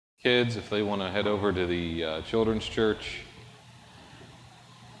kids if they want to head over to the children's church.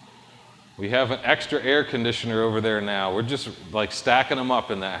 We have an extra air conditioner over there now. We're just like stacking them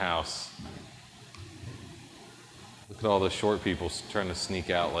up in that house. Look at all the short people trying to sneak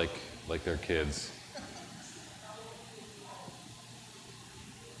out like they're kids.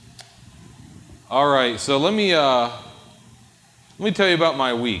 All right, so let me tell you about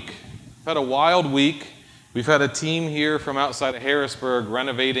my week. I've had a wild week. We've had a team here from outside of Harrisburg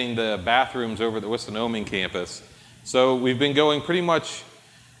renovating the bathrooms over at the Wissinoming campus. So we've been going pretty much,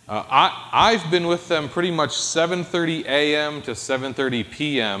 I've been with them pretty much 7:30 a.m. to 7:30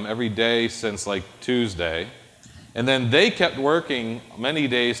 p.m. every day since like Tuesday. And then they kept working many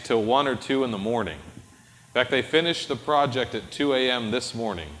days till 1 or 2 in the morning. In fact, they finished the project at 2 a.m. this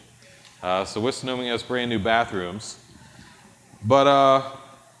morning. So Wissinoming has brand new bathrooms. But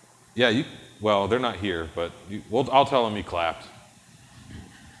yeah, well, they're not here, but I'll tell them you clapped.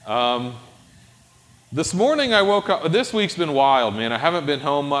 This morning I woke up. This week's been wild, man. I haven't been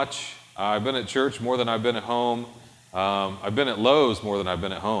home much. I've been at church more than I've been at home. I've been at Lowe's more than I've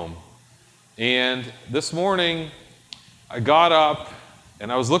been at home. And this morning I got up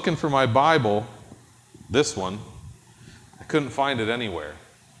and I was looking for my Bible, this one. I couldn't find it anywhere.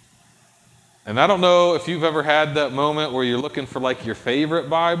 And I don't know if you've ever had that moment where you're looking for like your favorite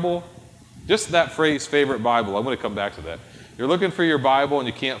Bible. Just that phrase, favorite Bible. I'm going to come back to that. You're looking for your Bible and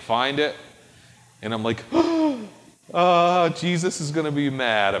you can't find it. And I'm like, Jesus is going to be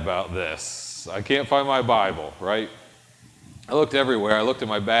mad about this. I can't find my Bible, right? I looked everywhere. I looked in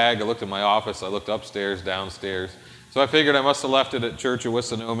my bag. I looked in my office. I looked upstairs, downstairs. So I figured I must have left it at Church of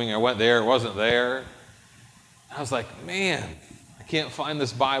Wissinoming. I went there. It wasn't there. I was like, man, I can't find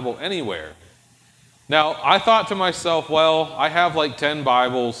this Bible anywhere. Now, I thought to myself, well, I have like 10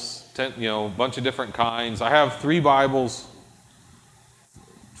 Bibles, a bunch of different kinds. I have 4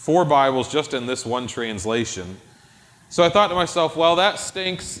 Bibles just in this one translation. So I thought to myself, well, that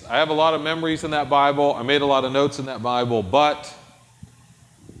stinks. I have a lot of memories in that Bible. I made a lot of notes in that Bible, but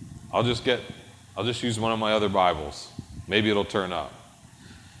I'll just use one of my other Bibles. Maybe it'll turn up.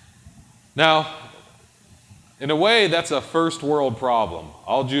 Now, in a way, that's a first world problem.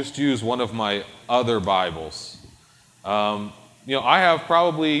 I'll just use one of my other Bibles. I have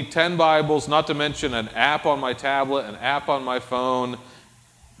probably 10 Bibles, not to mention an app on my tablet, an app on my phone,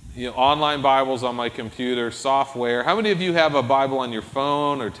 online Bibles on my computer, software. How many of you have a Bible on your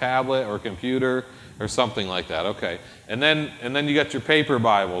phone or tablet or computer or something like that? Okay. And then you got your paper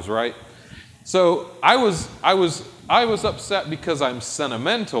Bibles, right? So I was upset because I'm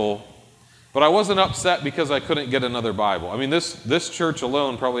sentimental, but I wasn't upset because I couldn't get another Bible. I mean, this church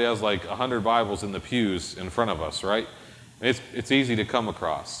alone probably has like 100 Bibles in the pews in front of us, right? It's easy to come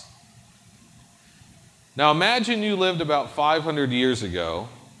across. Now imagine you lived about 500 years ago,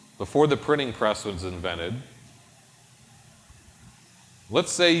 before the printing press was invented.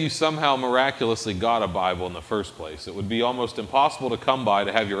 Let's say you somehow miraculously got a Bible in the first place. It would be almost impossible to come by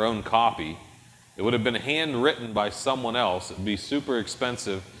to have your own copy. It would have been handwritten by someone else. It would be super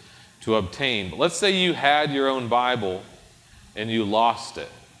expensive to obtain. But let's say you had your own Bible and you lost it.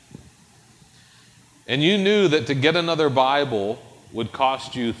 And you knew that to get another Bible would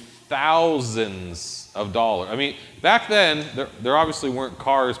cost you thousands of dollars. I mean, back then, there obviously weren't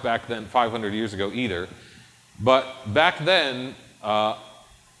cars back then 500 years ago either. But back then, to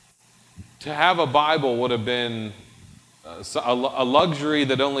have a Bible would have been a luxury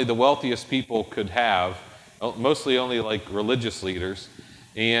that only the wealthiest people could have, mostly only like religious leaders.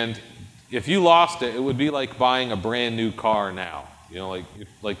 And if you lost it, it would be like buying a brand new car now,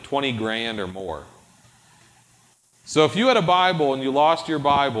 like 20 grand or more. So if you had a Bible and you lost your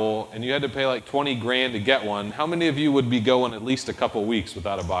Bible and you had to pay like 20 grand to get one, how many of you would be going at least a couple weeks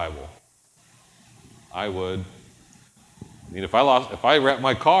without a Bible? I would. I mean, if I wrecked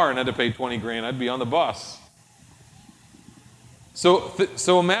my car and had to pay 20 grand, I'd be on the bus.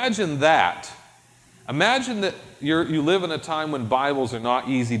 So imagine that. Imagine that you live in a time when Bibles are not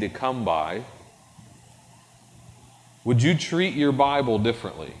easy to come by. Would you treat your Bible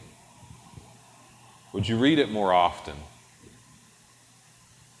differently? Would you read it more often?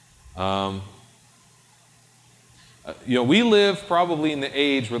 We live probably in the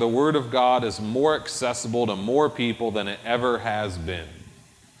age where the Word of God is more accessible to more people than it ever has been.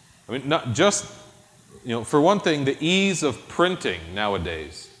 I mean, not just, for one thing, the ease of printing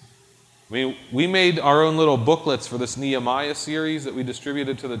nowadays. I mean, we made our own little booklets for this Nehemiah series that we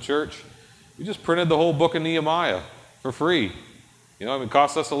distributed to the church. We just printed the whole book of Nehemiah for free. It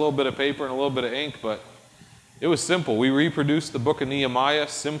cost us a little bit of paper and a little bit of ink, but it was simple. We reproduced the book of Nehemiah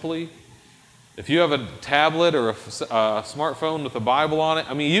simply. If you have a tablet or a smartphone with a Bible on it,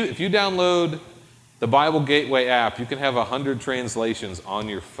 if you download the Bible Gateway app, you can have 100 translations on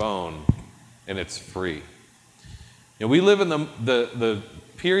your phone, and it's free. We live in the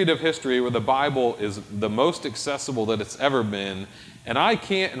period of history where the Bible is the most accessible that it's ever been, and I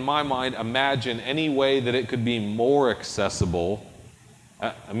can't, in my mind, imagine any way that it could be more accessible.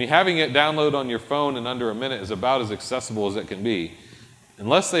 Having it download on your phone in under a minute is about as accessible as it can be.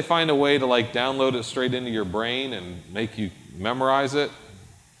 Unless they find a way to download it straight into your brain and make you memorize it,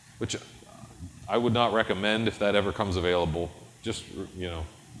 which I would not recommend if that ever comes available. Just,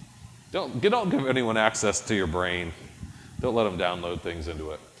 don't give anyone access to your brain. Don't let them download things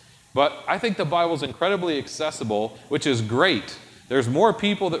into it. But I think the Bible's incredibly accessible, which is great. There's more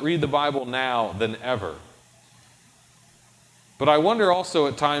people that read the Bible now than ever. But I wonder also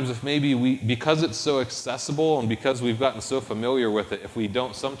at times if maybe because it's so accessible and because we've gotten so familiar with it, if we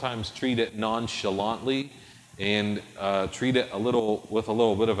don't sometimes treat it nonchalantly and treat it with a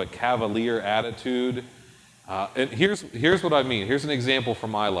little bit of a cavalier attitude. And here's what I mean. Here's an example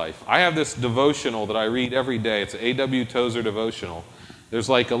from my life. I have this devotional that I read every day. It's an A.W. Tozer devotional. There's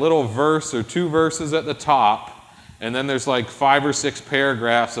a little verse or 2 verses at the top, and then there's 5 or 6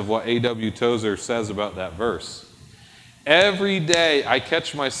 paragraphs of what A.W. Tozer says about that verse. Every day I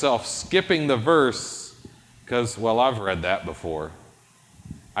catch myself skipping the verse because, I've read that before.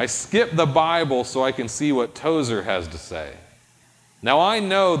 I skip the Bible so I can see what Tozer has to say. Now I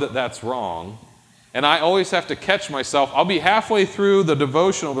know that that's wrong, and I always have to catch myself. I'll be halfway through the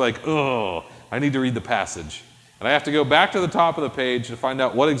devotional, be I need to read the passage. And I have to go back to the top of the page to find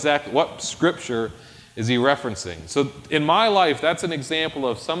out what scripture is he referencing. So in my life, that's an example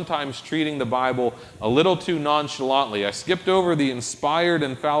of sometimes treating the Bible a little too nonchalantly. I skipped over the inspired,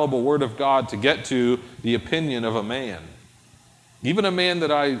 infallible Word of God to get to the opinion of a man. Even a man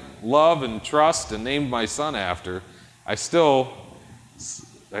that I love and trust and named my son after, I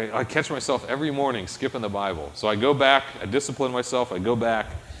catch myself every morning skipping the Bible. So I go back, I discipline myself, I go back,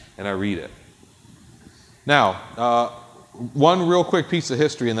 and I read it. Now, one real quick piece of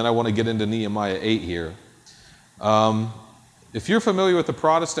history, and then I want to get into Nehemiah 8 here. If you're familiar with the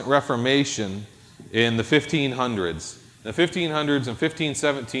Protestant Reformation in the 1500s, in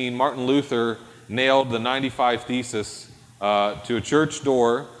 1517, Martin Luther nailed the 95 Thesis to a church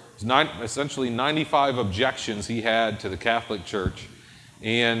door. Essentially 95 objections he had to the Catholic Church.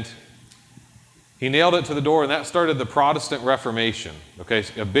 And he nailed it to the door, and that started the Protestant Reformation. Okay,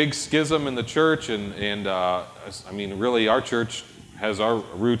 a big schism in the church, and really our church has our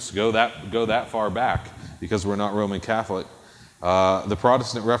roots go that far back because we're not Roman Catholic. The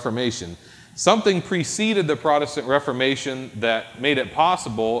Protestant Reformation. Something preceded the Protestant Reformation that made it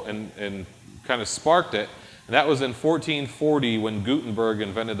possible and kind of sparked it, and that was in 1440 when Gutenberg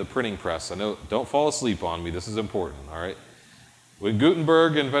invented the printing press. I know, don't fall asleep on me, this is important, all right? When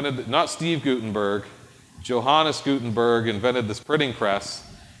Gutenberg invented, not Steve Gutenberg, Johannes Gutenberg invented this printing press,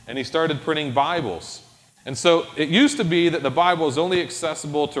 and he started printing Bibles. And so it used to be that the Bible was only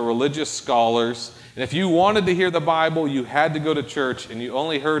accessible to religious scholars, and if you wanted to hear the Bible, you had to go to church, and you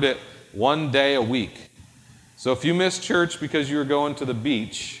only heard it one day a week. So if you missed church because you were going to the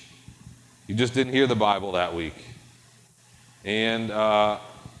beach, you just didn't hear the Bible that week. And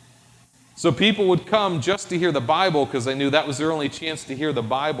so people would come just to hear the Bible because they knew that was their only chance to hear the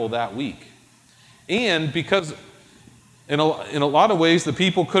Bible that week. And because in a lot of ways the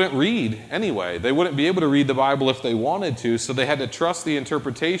people couldn't read anyway. They wouldn't be able to read the Bible if they wanted to, so they had to trust the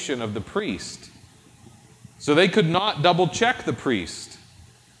interpretation of the priest. So they could not double-check the priest.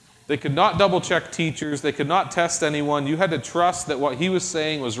 They could not double-check teachers. They could not test anyone. You had to trust that what he was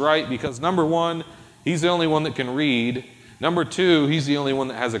saying was right because, number one, he's the only one that can read. Number two, he's the only one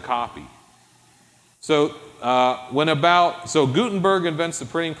that has a copy. So Gutenberg invents the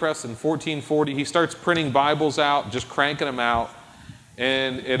printing press in 1440. He starts printing Bibles out, just cranking them out.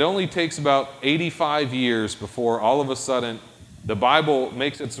 And it only takes about 85 years before all of a sudden the Bible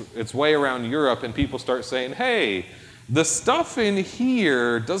makes its way around Europe and people start saying, hey, the stuff in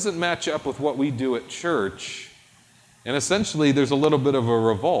here doesn't match up with what we do at church. And essentially there's a little bit of a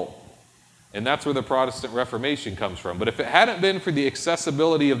revolt. And that's where the Protestant Reformation comes from. But if it hadn't been for the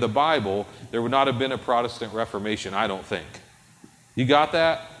accessibility of the Bible, there would not have been a Protestant Reformation, I don't think. You got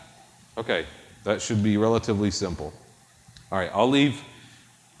that? Okay, that should be relatively simple. All right, I'll leave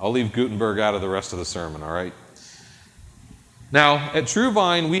Gutenberg out of the rest of the sermon, all right? Now, at True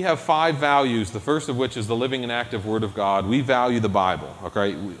Vine, we have 5 values, the first of which is the living and active Word of God. We value the Bible,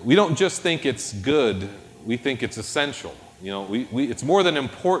 okay? We don't just think it's good, we think it's essential. It's more than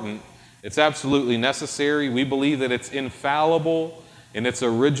important. It's absolutely necessary. We believe that it's infallible, in its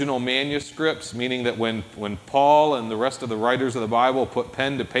original manuscripts, meaning that when Paul and the rest of the writers of the Bible put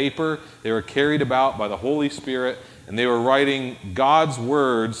pen to paper, they were carried about by the Holy Spirit, and they were writing God's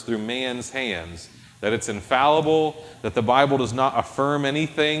words through man's hands, that it's infallible, that the Bible does not affirm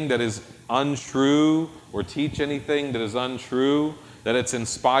anything that is untrue or teach anything that is untrue, that it's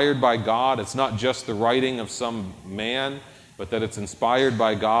inspired by God. It's not just the writing of some man, but that it's inspired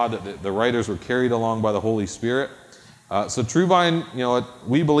by God, that the writers were carried along by the Holy Spirit. So True Vine,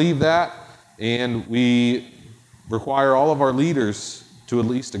 we believe that, and we require all of our leaders to at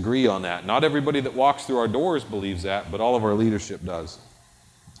least agree on that. Not everybody that walks through our doors believes that, but all of our leadership does.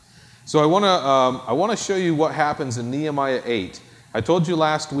 So I want to show you what happens in Nehemiah 8. I told you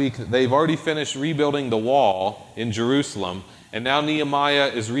last week that they've already finished rebuilding the wall in Jerusalem, and now Nehemiah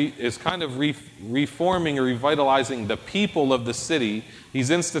is kind of reforming or revitalizing the people of the city. He's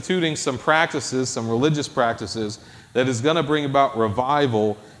instituting some practices, some religious practices, that is going to bring about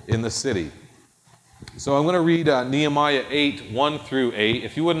revival in the city. So I'm going to read Nehemiah 8, 1 through 8.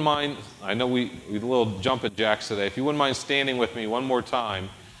 If you wouldn't mind, I know we a little jumping jacks today. If you wouldn't mind standing with me one more time,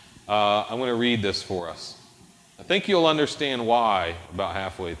 I'm going to read this for us. I think you'll understand why about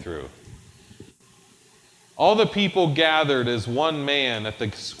halfway through. All the people gathered as one man at the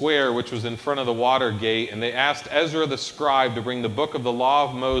square which was in front of the water gate, and they asked Ezra the scribe to bring the book of the law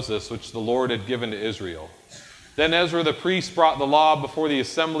of Moses, which the Lord had given to Israel. Then Ezra the priest brought the law before the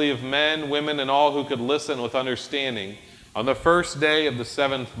assembly of men, women, and all who could listen with understanding on the first day of the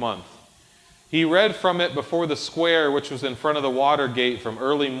 7th month. He read from it before the square which was in front of the water gate from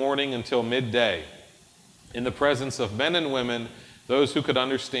early morning until midday, in the presence of men and women, those who could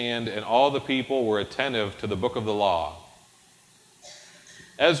understand, and all the people were attentive to the book of the law.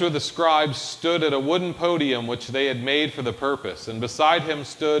 Ezra the scribe stood at a wooden podium which they had made for the purpose, and beside him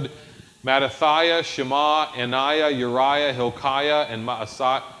stood Mattithiah, Shema, Ananiah, Uriah, Hilkiah, and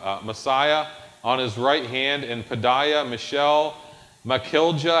Messiah on his right hand, and Pedaiah, Mishael,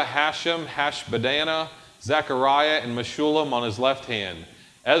 Malchijah, Hashem, Hashbaddanah, Zechariah, and Meshullam on his left hand.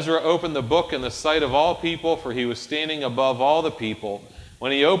 Ezra opened the book in the sight of all people, for he was standing above all the people.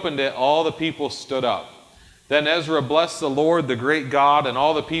 When he opened it, all the people stood up. Then Ezra blessed the Lord, the great God, and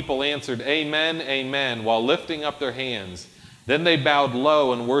all the people answered, Amen, Amen, while lifting up their hands. Then they bowed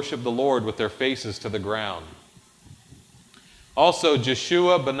low and worshiped the Lord with their faces to the ground. Also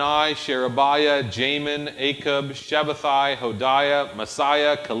Jeshua, Bani, Sherebiah, Jamin, Akub, Shabbathai, Hodiah,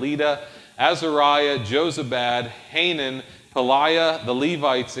 Messiah, Kalida, Azariah, Jozabad, Hanan, Peliah, the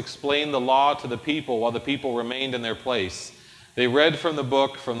Levites explained the law to the people while the people remained in their place. They read from the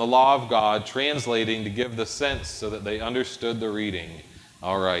book, from the law of God, translating to give the sense so that they understood the reading.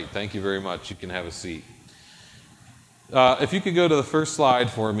 All right, thank you very much. You can have a seat. If you could go to the first slide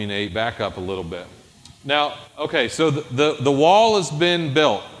for me, Nate, back up a little bit. Now, okay, so the wall has been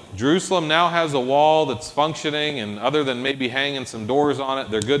built. Jerusalem now has a wall that's functioning, and other than maybe hanging some doors on it,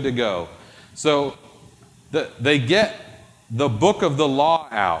 they're good to go. So they get the book of the law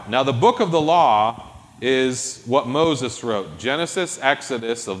out. Now, the book of the law is what Moses wrote: Genesis,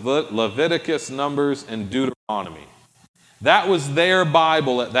 Exodus, Leviticus, Numbers, and Deuteronomy. That was their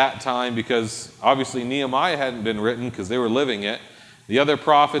Bible at that time, because obviously Nehemiah hadn't been written because they were living it. The other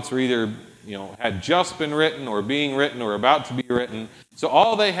prophets were either had just been written or being written or about to be written. So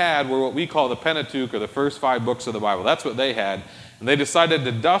all they had were what we call the Pentateuch, or the first 5 books of the Bible. That's what they had. And they decided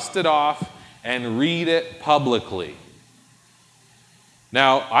to dust it off and read it publicly.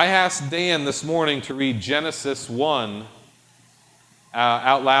 Now, I asked Dan this morning to read Genesis 1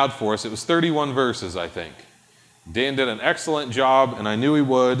 out loud for us. It was 31 verses, I think. Dan did an excellent job, and I knew he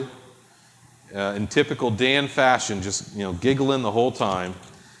would, in typical Dan fashion, just giggling the whole time.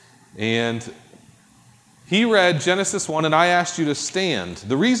 And he read Genesis 1, and I asked you to stand.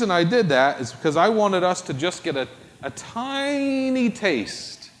 The reason I did that is because I wanted us to just get a tiny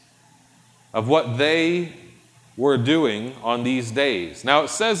taste of what they were doing on these days. Now, it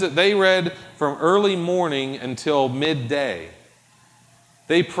says that they read from early morning until midday.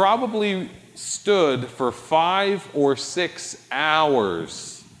 They probably stood for 5 or 6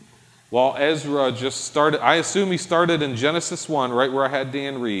 hours while Ezra just started. I assume he started in Genesis 1, right where I had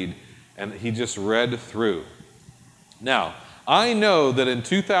Dan read, and he just read through. Now, I know that in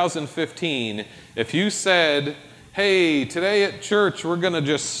 2015, if you said, hey, today at church we're going to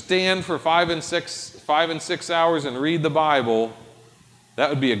just stand for 5 and 6 hours and read the Bible, that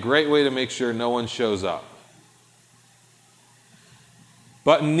would be a great way to make sure no one shows up.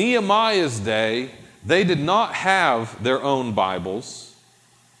 But in Nehemiah's day, they did not have their own Bibles.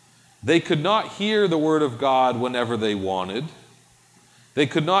 They could not hear the Word of God whenever they wanted. They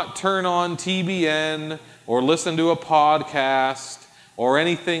could not turn on TBN or listen to a podcast or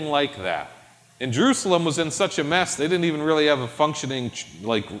anything like that. And Jerusalem was in such a mess, they didn't even really have a functioning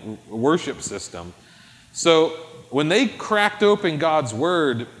worship system. So when they cracked open God's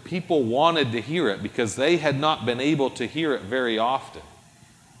word, people wanted to hear it because they had not been able to hear it very often.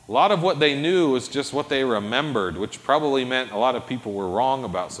 A lot of what they knew was just what they remembered, which probably meant a lot of people were wrong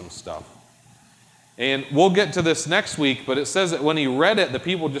about some stuff. And we'll get to this next week, but it says that when he read it, the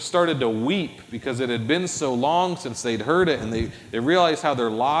people just started to weep because it had been so long since they'd heard it, and they realized how their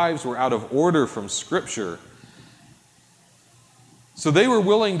lives were out of order from Scripture. So they were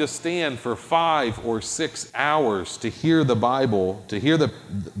willing to stand for 5 or 6 hours to hear the Bible, to hear the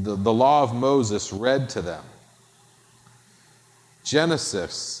law of Moses read to them.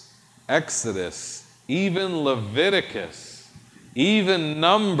 Genesis, Exodus, even Leviticus, even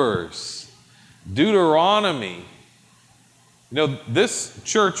Numbers, Deuteronomy. You know, this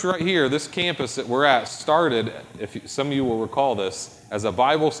church right here, this campus that we're at, started, some of you will recall this, as a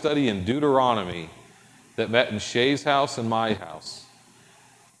Bible study in Deuteronomy that met in Shay's house and my house.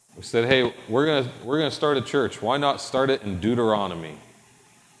 We said, hey, we're gonna start a church. Why not start it in Deuteronomy?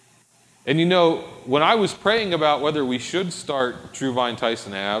 And you know, when I was praying about whether we should start True Vine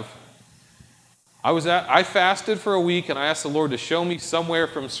Tyson Ave, I fasted for a week and I asked the Lord to show me somewhere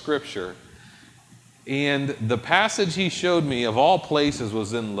from Scripture. And the passage he showed me, of all places,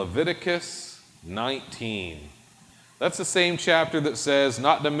 was in Leviticus 19. That's the same chapter that says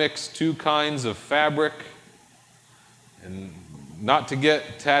not to mix 2 kinds of fabric and not to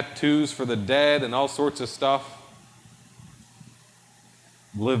get tattoos for the dead and all sorts of stuff.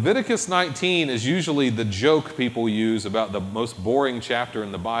 Leviticus 19 is usually the joke people use about the most boring chapter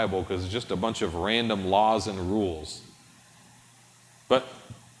in the Bible because it's just a bunch of random laws and rules. But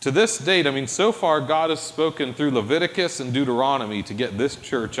to this date, I mean, so far God has spoken through Leviticus and Deuteronomy to get this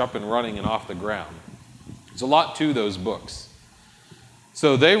church up and running and off the ground. There's a lot to those books.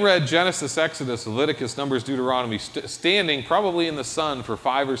 So they read Genesis, Exodus, Leviticus, Numbers, Deuteronomy, standing probably in the sun for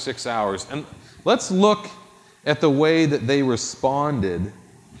 5 or 6 hours. And let's look at the way that they responded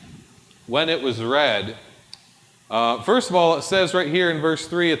when it was read. First of all, it says right here in verse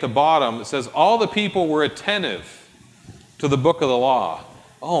 3 at the bottom, it says, all the people were attentive to the book of the law.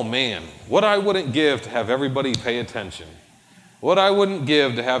 Oh man, what I wouldn't give to have everybody pay attention. What I wouldn't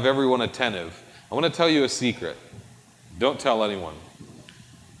give to have everyone attentive. I want to tell you a secret. Don't tell anyone.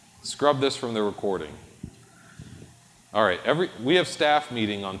 Scrub this from the recording. All right, we have staff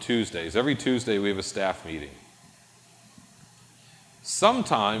meeting on Tuesdays. Every Tuesday we have a staff meeting.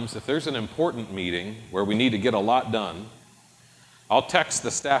 Sometimes, if there's an important meeting where we need to get a lot done, I'll text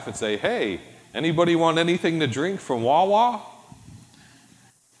the staff and say, hey, anybody want anything to drink from Wawa?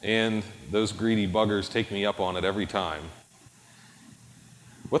 And those greedy buggers take me up on it every time.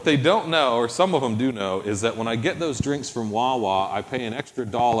 What they don't know, or some of them do know, is that when I get those drinks from Wawa, I pay an extra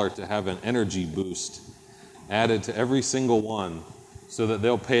 $1 to have an energy boost added to every single one so that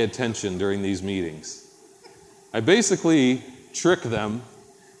they'll pay attention during these meetings. I basically trick them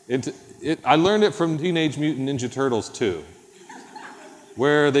into it. I learned it from Teenage Mutant Ninja Turtles 2,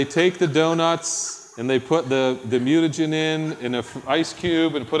 where they take the donuts and they put the mutagen in an ice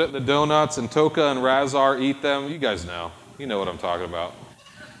cube and put it in the donuts, and Toka and Razar eat them. You guys know. You know what I'm talking about.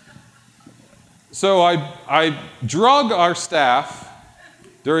 So I drug our staff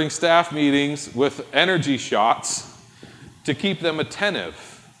during staff meetings with energy shots to keep them attentive.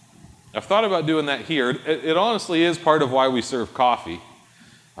 I've thought about doing that here. It honestly is part of why we serve coffee,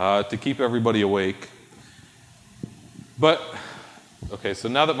 to keep everybody awake. But, okay, so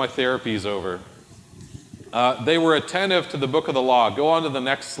now that my therapy is over, they were attentive to the book of the law. Go on to the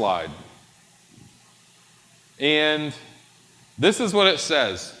next slide. And this is what it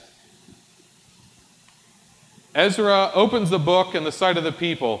says. Ezra opens the book in the sight of the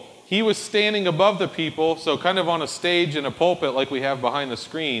people. He was standing above the people, so kind of on a stage in a pulpit like we have behind the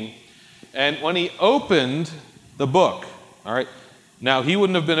screen. And when he opened the book, all right, now he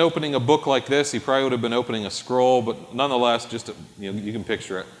wouldn't have been opening a book like this. He probably would have been opening a scroll, but nonetheless, you can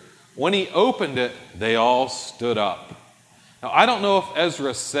picture it. When he opened it, they all stood up. Now, I don't know if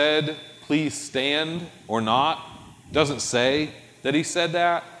Ezra said, please stand or not. It doesn't say that he said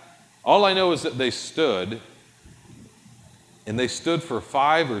that. All I know is that they stood, and they stood for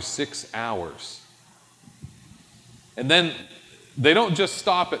 5 or 6 hours. And then they don't just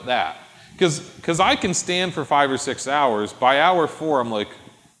stop at that. Because I can stand for 5 or 6 hours. By hour 4, I'm like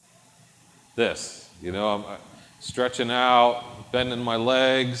this. You know, I'm stretching out, bending my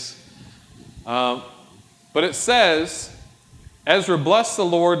legs. But it says, Ezra blessed the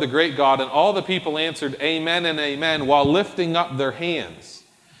Lord, the great God, and all the people answered, amen and amen, while lifting up their hands.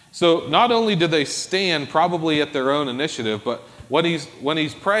 So not only did they stand probably at their own initiative, but when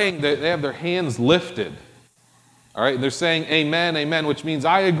he's praying, they have their hands lifted. All right, and they're saying amen, amen, which means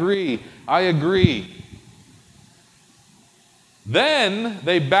I agree, I agree. Then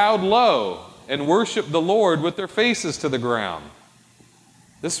they bowed low and worshiped the Lord with their faces to the ground.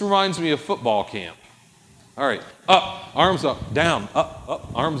 This reminds me of football camp. All right, up, arms up, down, up,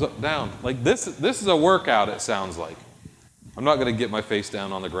 arms up, down. Like this is a workout, it sounds like. I'm not going to get my face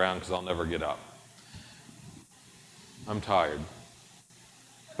down on the ground because I'll never get up. I'm tired.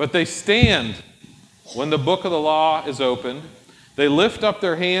 But they stand when the book of the law is opened. They lift up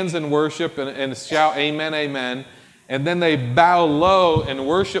their hands in worship and shout, amen, amen. And then they bow low and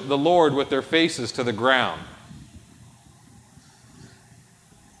worship the Lord with their faces to the ground.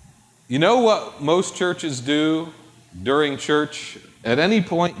 You know what most churches do during church? At any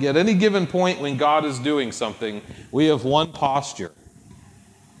point, at any given point when God is doing something, we have one posture.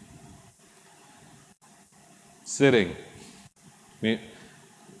 Sitting. I mean,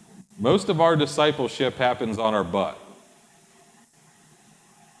 most of our discipleship happens on our butt.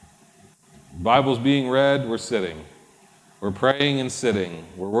 Bible's being read, we're sitting. We're praying and sitting.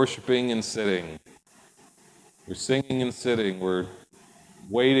 We're worshiping and sitting. We're singing and sitting. We're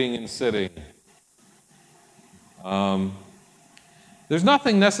waiting and sitting. There's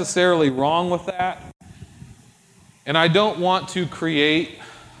nothing necessarily wrong with that. And I don't want to create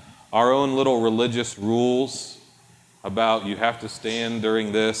our own little religious rules about you have to stand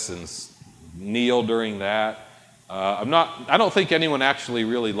during this and kneel during that. I don't think anyone actually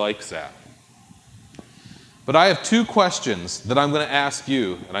really likes that. But I have two questions that I'm going to ask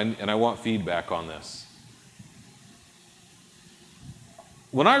you, and I want feedback on this.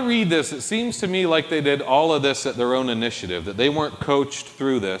 When I read this, it seems to me like they did all of this at their own initiative, that they weren't coached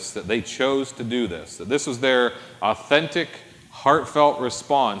through this, that they chose to do this, that this was their authentic, heartfelt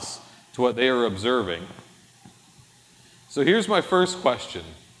response to what they were observing. So here's my first question.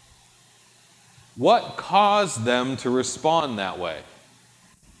 What caused them to respond that way?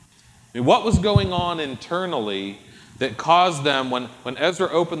 I mean, what was going on internally that caused them, when Ezra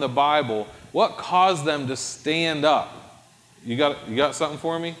opened the Bible, what caused them to stand up? You got something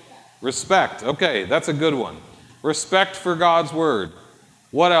for me? Respect. Okay, that's a good one. Respect for God's word.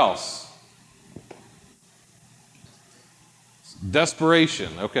 What else?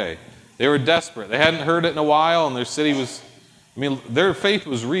 Desperation. Okay. They were desperate. They hadn't heard it in a while, and their city was, their faith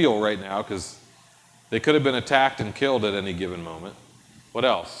was real right now because they could have been attacked and killed at any given moment. What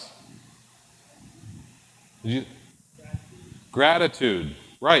else? Gratitude.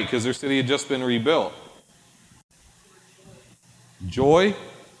 Right, because their city had just been rebuilt. Joy?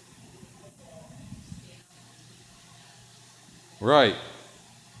 Right.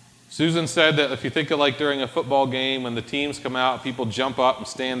 Susan said that if you think of like during a football game, when the teams come out, people jump up and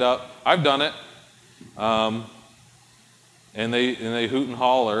stand up. I've done it. And they hoot and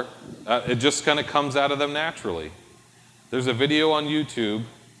holler. It just kind of comes out of them naturally. There's a video on YouTube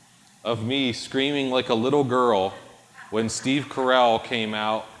of me screaming like a little girl when Steve Carell came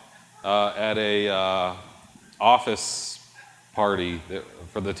out at a office party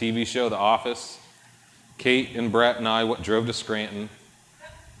for the TV show The Office. Kate and Brett and I drove to Scranton,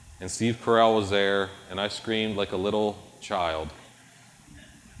 and Steve Carell was there, and I screamed like a little child.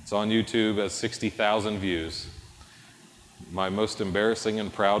 It's on YouTube, has 60,000 views. My most embarrassing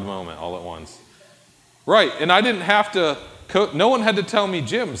and proud moment all at once. Right, and I didn't have to, no one had to tell me,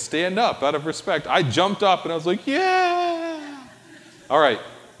 Jim, stand up out of respect. I jumped up and I was like, yeah! All right.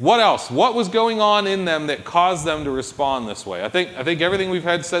 What else? What was going on in them that caused them to respond this way? I think everything we've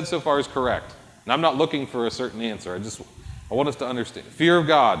had said so far is correct. And I'm not looking for a certain answer. I want us to understand. Fear of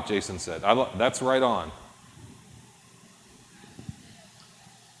God, Jason said. That's right on.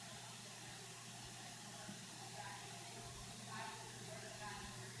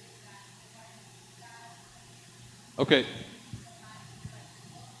 Okay.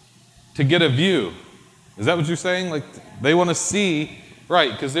 To get a view. Is that what you're saying? Like they want to see.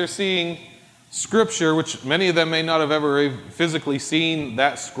 Right, because they're seeing Scripture, which many of them may not have ever physically seen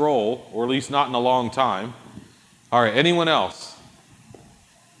that scroll, or at least not in a long time. All right, anyone else?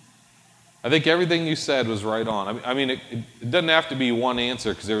 I think everything you said was right on. It doesn't have to be one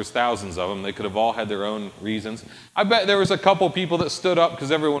answer because there was thousands of them. They could have all had their own reasons. I bet there was a couple people that stood up because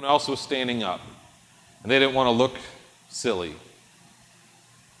everyone else was standing up, and they didn't want to look silly.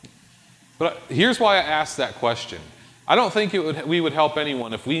 But here's why I asked that question. I don't think we would help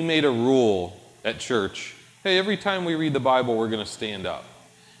anyone if we made a rule at church, hey, every time we read the Bible, we're going to stand up.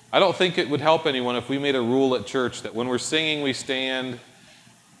 I don't think it would help anyone if we made a rule at church that when we're singing, we stand,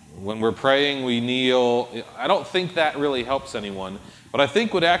 when we're praying, we kneel. I don't think that really helps anyone. What I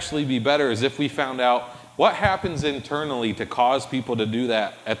think would actually be better is if we found out what happens internally to cause people to do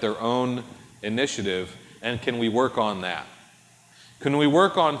that at their own initiative, and can we work on that? Can we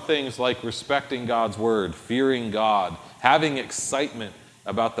work on things like respecting God's word, fearing God, having excitement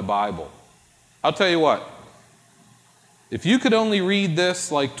about the Bible? I'll tell you what, if you could only read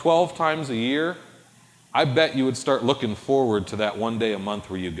this like 12 times a year, I bet you would start looking forward to that one day a month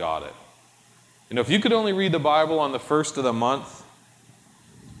where you got it. If you could only read the Bible on the first of the month,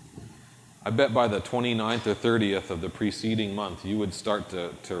 I bet by the 29th or 30th of the preceding month, you would start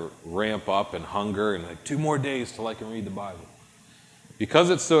to ramp up and hunger and like 2 more days till I can read the Bible. Because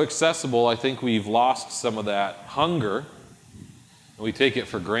it's so accessible, I think we've lost some of that hunger and we take it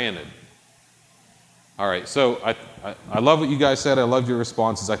for granted. All right, so I love what you guys said. I loved your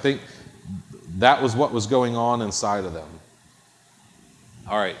responses. I think that was what was going on inside of them.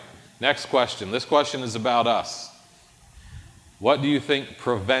 All right, next question. This question is about us. What do you think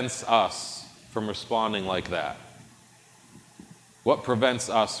prevents us from responding like that? What prevents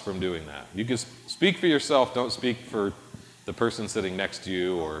us from doing that? You can speak for yourself. Don't speak for the person sitting next to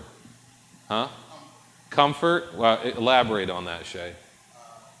you or, Comfort? Well, elaborate on that, Shay.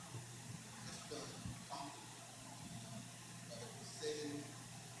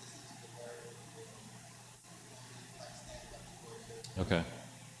 Okay.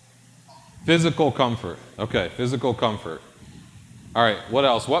 Physical comfort. Okay, physical comfort. All right, what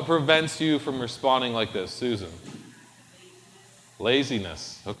else? What prevents you from responding like this, Susan?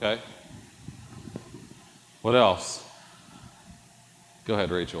 Laziness. Okay. What else? Go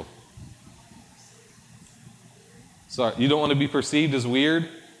ahead, Rachel. Sorry, you don't want to be perceived as weird?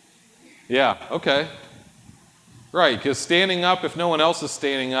 Yeah, okay. Right, because standing up, if no one else is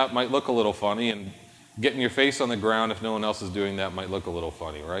standing up, might look a little funny, and getting your face on the ground, if no one else is doing that, might look a little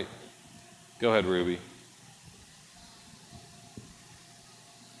funny, right? Go ahead, Ruby.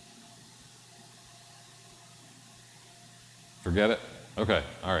 Forget it? Okay,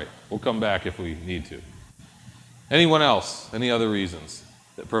 all right. We'll come back if we need to. Anyone else? Any other reasons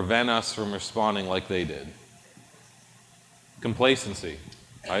that prevent us from responding like they did? Complacency.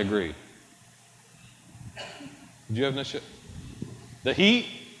 I agree. Did you have Nisha? The heat?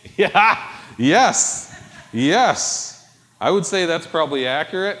 Yeah. Yes. Yes. I would say that's probably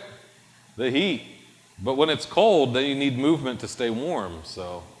accurate. The heat. But when it's cold, then you need movement to stay warm.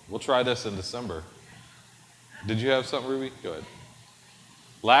 So we'll try this in December. Did you have something, Ruby? Go ahead.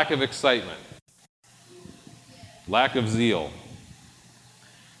 Lack of excitement. Lack of zeal.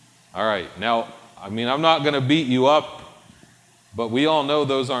 All right. Now, I'm not going to beat you up, but we all know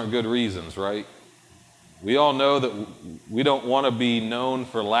those aren't good reasons, right? We all know that we don't want to be known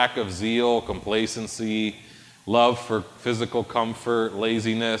for lack of zeal, complacency, love for physical comfort,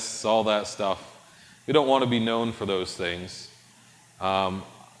 laziness, all that stuff. We don't want to be known for those things.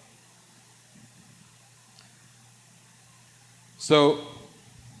 So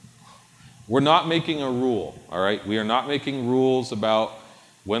we're not making a rule, all right? We are not making rules about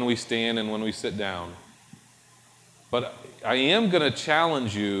when we stand and when we sit down. But I am going to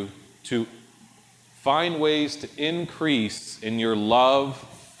challenge you to find ways to increase in your love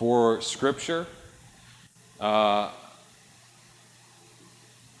for Scripture. I'll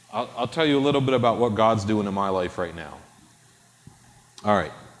tell you a little bit about what God's doing in my life right now. All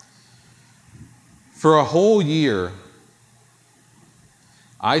right. For a whole year,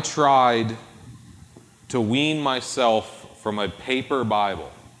 I tried to wean myself from a paper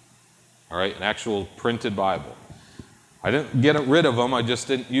Bible, all right, an actual printed Bible. I didn't get rid of them, I just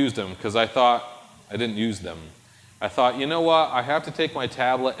didn't use them because I thought I didn't use them. I thought, you know what, I have to take my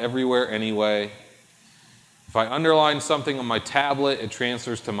tablet everywhere anyway. If I underline something on my tablet, it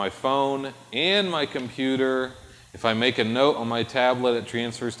transfers to my phone and my computer. If I make a note on my tablet, it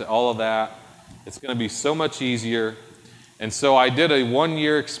transfers to all of that. It's going to be so much easier. And so I did a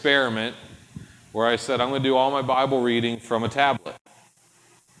 1-year experiment where I said, I'm going to do all my Bible reading from a tablet.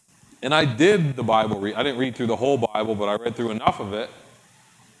 And I did the Bible read. I didn't read through the whole Bible, but I read through enough of it.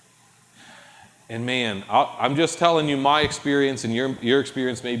 And man, I'm just telling you my experience, and your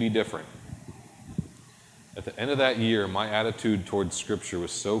experience may be different. At the end of that year, my attitude towards Scripture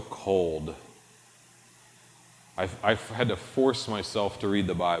was so cold. I had to force myself to read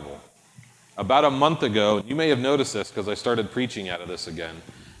the Bible. About a month ago, you may have noticed this because I started preaching out of this again.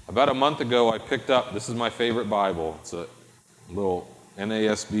 About a month ago, I picked up, this is my favorite Bible. It's a little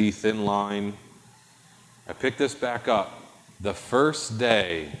NASB thin line. I picked this back up. The first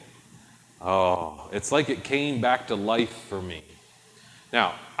day, it's like it came back to life for me.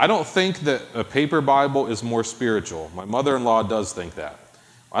 Now, I don't think that a paper Bible is more spiritual. My mother-in-law does think that.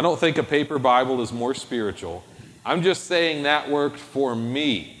 I don't think a paper Bible is more spiritual. I'm just saying that worked for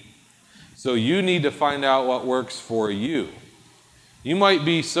me. So you need to find out what works for you. You might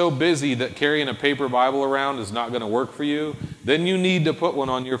be so busy that carrying a paper Bible around is not going to work for you. Then you need to put one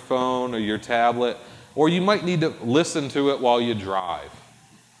on your phone or your tablet, or you might need to listen to it while you drive.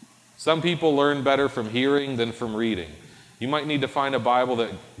 Some people learn better from hearing than from reading. You might need to find a Bible that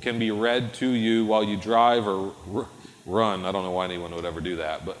can be read to you while you drive or run. I don't know why anyone would ever do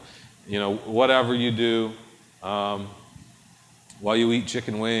that, but whatever you do, while you eat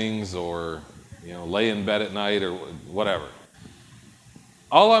chicken wings or lay in bed at night or whatever.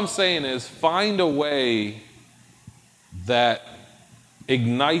 All I'm saying is find a way that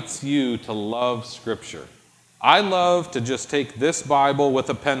ignites you to love Scripture. I love to just take this Bible with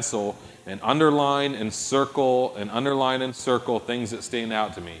a pencil and underline and circle things that stand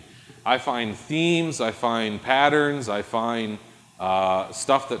out to me. I find themes, I find patterns, I find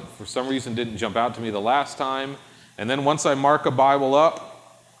stuff that for some reason didn't jump out to me the last time. And then once I mark a Bible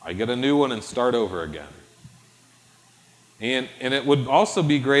up, I get a new one and start over again. And it would also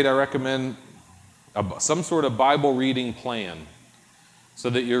be great, I recommend, some sort of Bible reading plan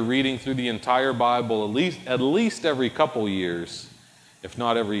so that you're reading through the entire Bible at least every couple years, if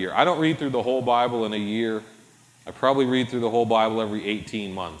not every year. I don't read through the whole Bible in a year. I probably read through the whole Bible every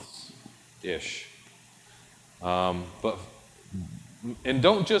 18 months-ish. And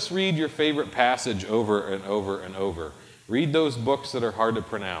don't just read your favorite passage over and over and over. Read those books that are hard to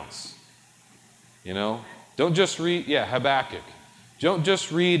pronounce. Don't just read, Habakkuk. Don't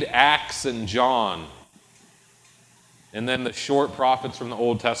just read Acts and John and then the short prophets from the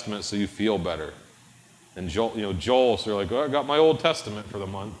Old Testament so you feel better. And Joel, so you're like, I got my Old Testament for the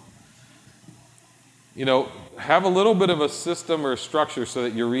month. Have a little bit of a system or structure so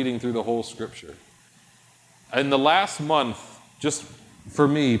that you're reading through the whole Scripture. In the last month, just for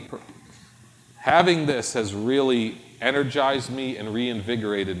me, having this has really energized me and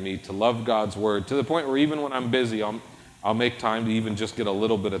reinvigorated me to love God's Word to the point where even when I'm busy, I'll make time to even just get a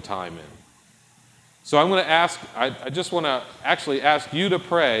little bit of time in. So I'm going to I just want to actually ask you to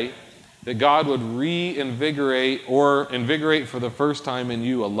pray that God would reinvigorate or invigorate for the first time in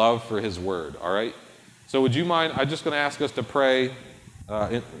you a love for His Word, all right? So would you mind, I'm just going to ask us to pray,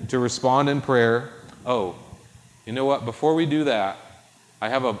 to respond in prayer. Oh, you know what? Before we do that, I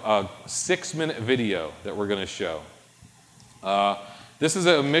have a 6-minute video that we're going to show. This is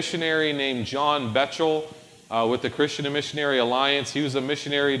a missionary named John Betchel with the Christian and Missionary Alliance. He was a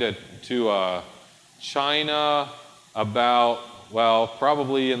missionary to China about,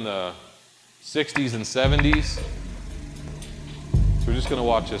 probably in the 60s and 70s. So we're just going to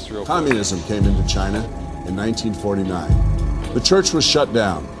watch this real quick. Communism came into China in 1949. The church was shut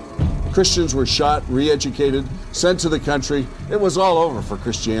down. Christians were shot, re-educated, sent to the country. It was all over for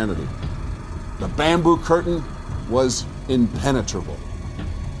Christianity. The bamboo curtain was impenetrable.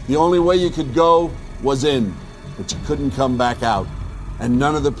 The only way you could go was in, but you couldn't come back out, and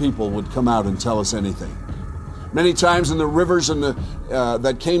none of the people would come out and tell us anything. Many times in the rivers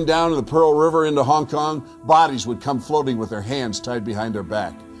that came down to the Pearl River into Hong Kong, bodies would come floating with their hands tied behind their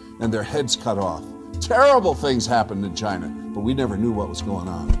back and their heads cut off. Terrible things happened in China, but we never knew what was going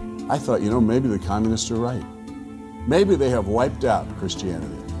on. I thought, maybe the communists are right. Maybe they have wiped out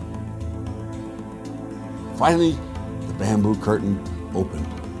Christianity. Finally, the bamboo curtain opened,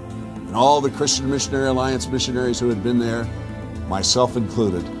 and all the Christian Missionary Alliance missionaries who had been there, myself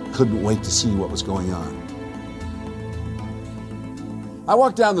included, couldn't wait to see what was going on. I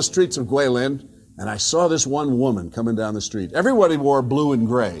walked down the streets of Guilin, and I saw this one woman coming down the street. Everybody wore blue and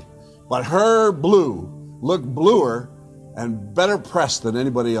gray, but her blue looked bluer and better pressed than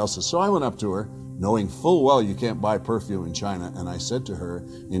anybody else's. So I went up to her, knowing full well you can't buy perfume in China, and I said to her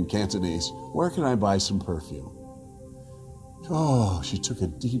in Cantonese, "Where can I buy some perfume?" Oh, she took a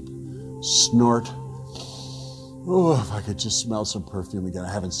deep snort. Oh, if I could just smell some perfume again.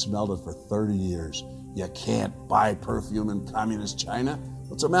 I haven't smelled it for 30 years. You can't buy perfume in communist China?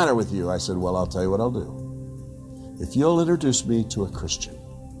 What's the matter with you? I said, well, I'll tell you what I'll do. If you'll introduce me to a Christian,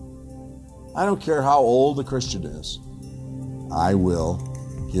 I don't care how old the Christian is, I will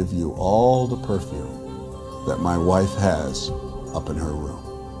give you all the perfume that my wife has up in her room.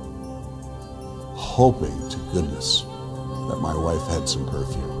 Hoping to goodness that my wife had some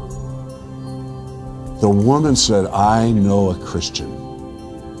perfume. The woman said, I know a Christian.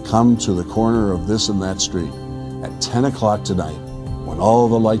 Come to the corner of this and that street at 10 o'clock tonight when all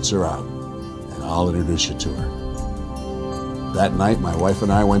the lights are out, and I'll introduce you to her. That night, my wife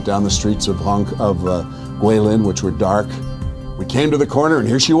and I went down the streets of Guilin, which were dark. We came to the corner, and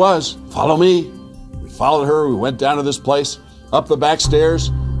here she was. Follow me. We followed her. We went down to this place, up the back stairs,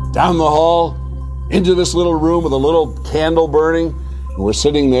 down the hall, into this little room with a little candle burning. And we're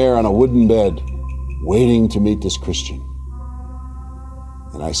sitting there on a wooden bed, waiting to meet this Christian.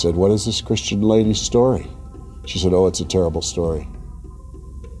 And I said, what is this Christian lady's story? She said, oh, it's a terrible story.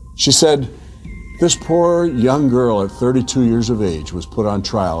 She said, this poor young girl at 32 years of age was put on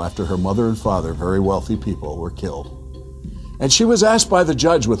trial after her mother and father, very wealthy people, were killed. And she was asked by the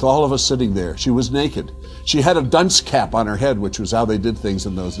judge, with all of us sitting there, she was naked. She had a dunce cap on her head, which was how they did things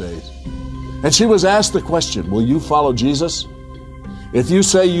in those days. And she was asked the question, will you follow Jesus? If you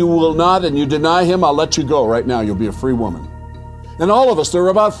say you will not and you deny him, I'll let you go right now. You'll be a free woman. And all of us, there were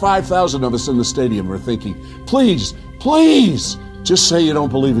about 5,000 of us in the stadium, were thinking, please, please, just say you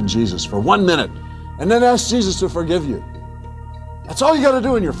don't believe in Jesus for 1 minute and then ask Jesus to forgive you. That's all you got to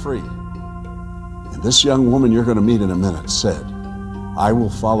do and you're free. And this young woman you're going to meet in a minute said, I will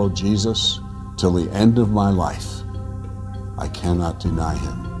follow Jesus till the end of my life. I cannot deny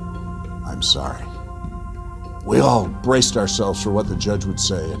him. I'm sorry. We all braced ourselves for what the judge would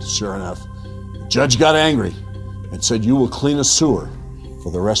say, and sure enough, the judge got angry and said, you will clean a sewer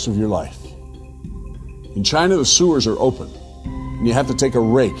for the rest of your life. In China, the sewers are open, and you have to take a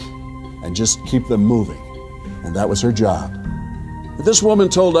rake and just keep them moving. And that was her job. But this woman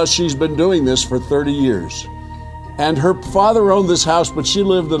told us she's been doing this for 30 years. And her father owned this house, but she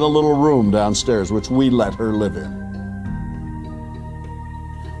lived in a little room downstairs, which we let her live in.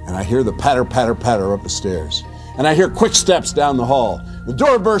 And I hear the patter, patter, patter up the stairs. And I hear quick steps down the hall. The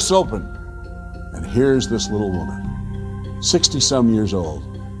door bursts open. And here's this little woman, 60-some years old,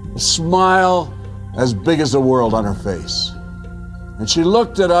 a smile as big as the world on her face. And she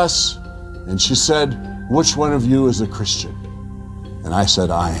looked at us and she said, which one of you is a Christian? And I said,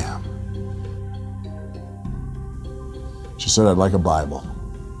 I am. She said, I'd like a Bible.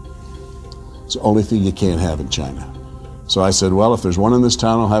 It's the only thing you can't have in China. So I said, well, if there's one in this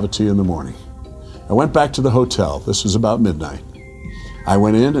town, I'll have it to you in the morning. I went back to the hotel. This was about midnight. I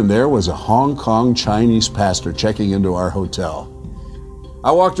went in and there was a Hong Kong Chinese pastor checking into our hotel.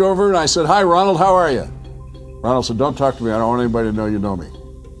 I walked over and I said, hi, Ronald, how are you? Ronald said, don't talk to me. I don't want anybody to know you know me.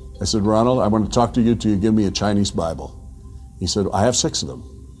 I said, Ronald, I want to talk to you till you give me a Chinese Bible. He said, I have 6 of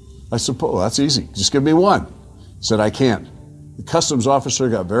them. I said, well, that's easy. Just give me one. He said, I can't. The customs officer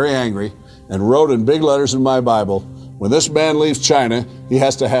got very angry and wrote in big letters in my Bible, when this man leaves China, he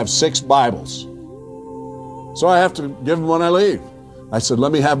has to have 6 Bibles. So I have to give him when I leave. I said,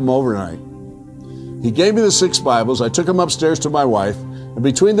 let me have them overnight. He gave me the 6 Bibles. I took them upstairs to my wife. And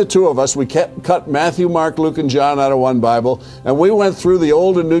between the two of us, we cut Matthew, Mark, Luke, and John out of one Bible. And we went through the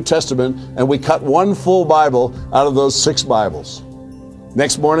Old and New Testament, and we cut one full Bible out of those 6 Bibles.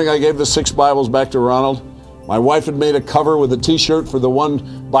 Next morning, I gave the 6 Bibles back to Ronald. My wife had made a cover with a T-shirt for the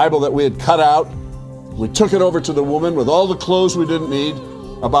one Bible that we had cut out. We took it over to the woman with all the clothes we didn't need,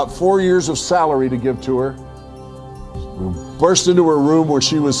 about 4 years of salary to give to her. We burst into her room where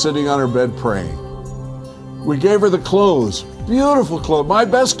she was sitting on her bed praying. We gave her the clothes, beautiful clothes, my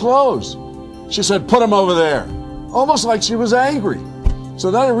best clothes. She said, put them over there, almost like she was angry.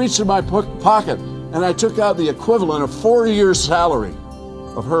 So then I reached in my pocket and I took out the equivalent of 4 years' salary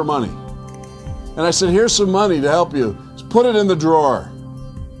of her money. And I said, here's some money to help you. Just put it in the drawer.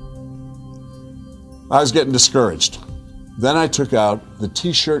 I was getting discouraged. Then I took out the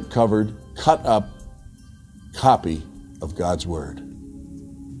T-shirt covered, cut up copy of God's Word.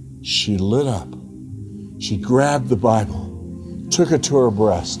 She lit up. She grabbed the Bible, took it to her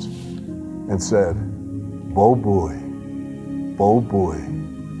breast, and said, "Bo boy,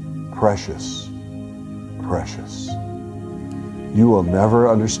 precious, precious. You will never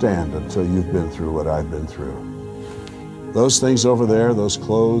understand until you've been through what I've been through." Those things over there, those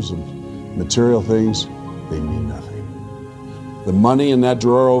clothes and material things, they mean nothing. The money in that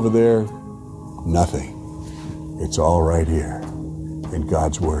drawer over there, nothing. It's all right here in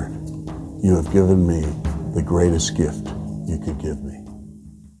God's Word. You have given me the greatest gift you could give me.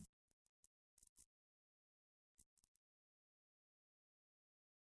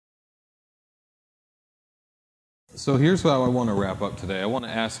 So here's how I want to wrap up today. I want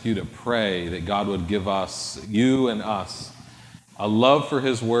to ask you to pray that God would give us, you and us, a love for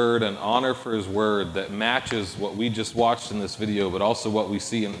His Word, an honor for His Word that matches what we just watched in this video, but also what we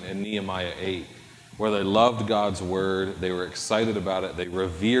see in Nehemiah 8, where they loved God's Word, they were excited about it, they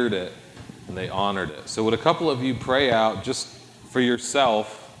revered it, and they honored it. So would a couple of you pray out just for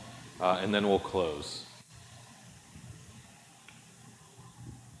yourself, and then we'll close.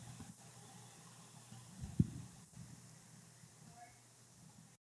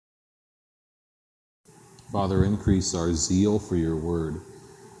 Father, increase our zeal for your word.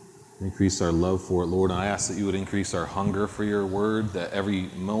 Increase our love for it, Lord. And I ask that you would increase our hunger for your word, that every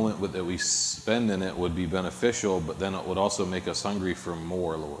moment that we spend in it would be beneficial, but then it would also make us hungry for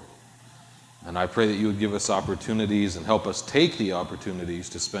more, Lord. And I pray that you would give us opportunities and help us take the opportunities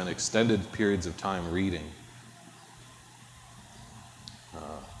to spend extended periods of time reading.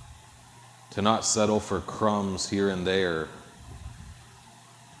 To not settle for crumbs here and there.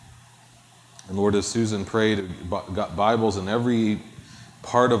 And Lord, as Susan prayed, got Bibles in every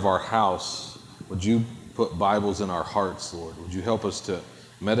part of our house, would you put Bibles in our hearts, Lord? Would you help us to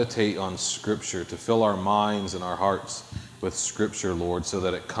meditate on Scripture, to fill our minds and our hearts with Scripture, Lord, so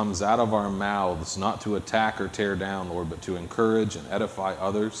that it comes out of our mouths, not to attack or tear down, Lord, but to encourage and edify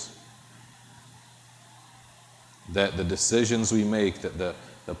others. That the decisions we make, that the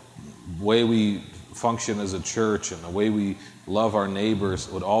way we function as a church and the way we love our neighbors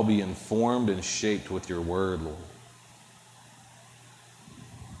would all be informed and shaped with your word, Lord.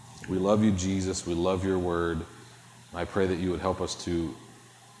 We love you, Jesus. We love your word. I pray that you would help us to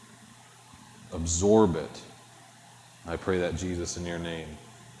absorb it. I pray that, Jesus, in your name.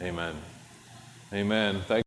 Amen. Amen. Thank